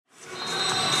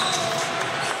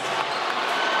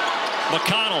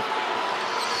McConnell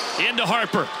into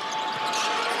Harper.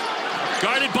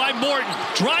 Guarded by Morton.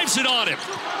 Drives it on him.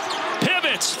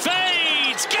 Pivots.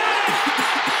 Fades. Got it!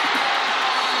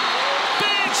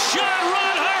 Big shot,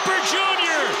 Ron Harper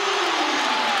Jr.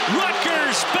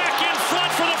 Rutgers back in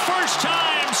front for the first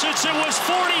time since it was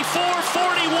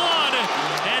 44-41.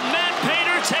 And Matt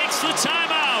Painter takes the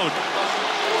timeout.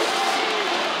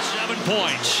 7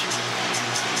 points.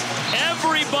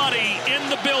 Everybody in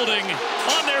the building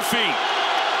on their feet.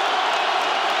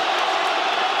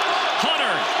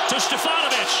 Hunter to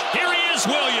Stefanovic. Here he is,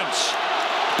 Williams.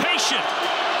 Patient.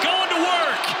 Going to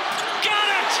work. Got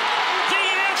it! The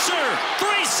answer.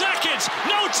 3 seconds.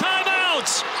 No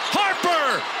timeouts.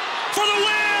 Harper for the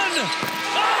win.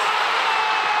 Oh!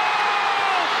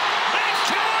 It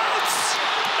counts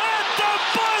at the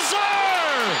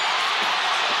buzzer.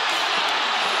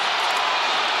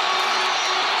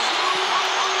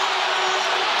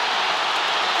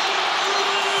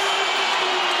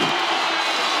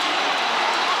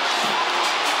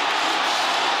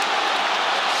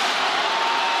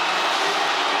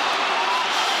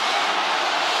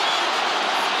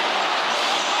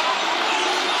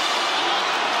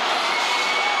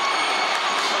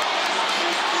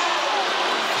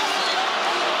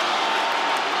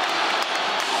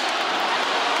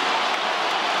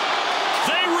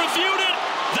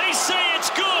 They say it's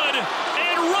good,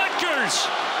 and Rutgers,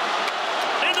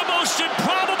 in the most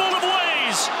improbable of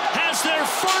ways, has their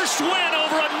first win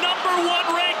over a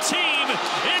 #1 ranked team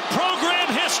in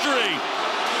program history.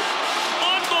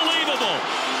 Unbelievable.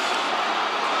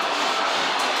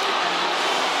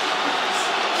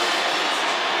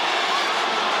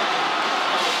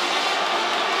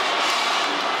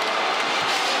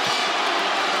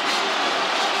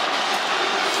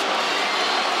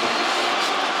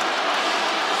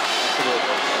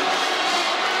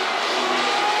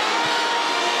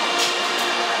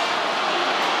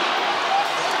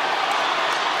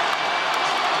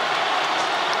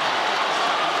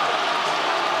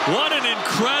 What an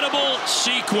incredible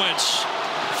sequence.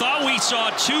 Thought we saw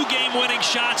 2 game-winning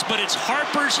shots, but it's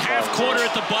Harper's half-quarter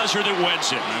at the buzzer that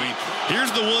wins it. I mean,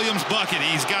 here's the Williams bucket.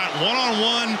 He's got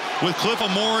one-on-one with Cliff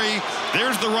Amori.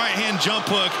 There's the right-hand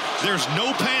jump hook. There's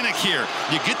no panic here.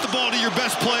 You get the ball to your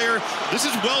best player. This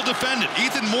is well defended.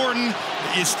 Ethan Morton,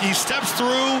 he steps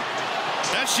through.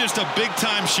 That's just a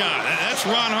big-time shot. That's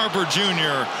Ron Harper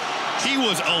Jr. He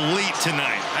was elite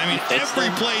tonight. I mean,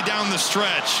 every play down the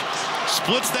stretch.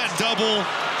 Splits that double.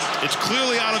 It's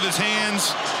clearly out of his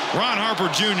hands. Ron Harper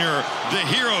Jr., the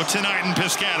hero tonight in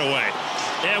Piscataway.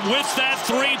 And with that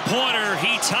 3-pointer,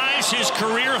 he ties his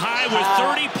career high with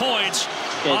 30 points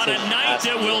on a night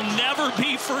that will never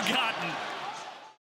be forgotten.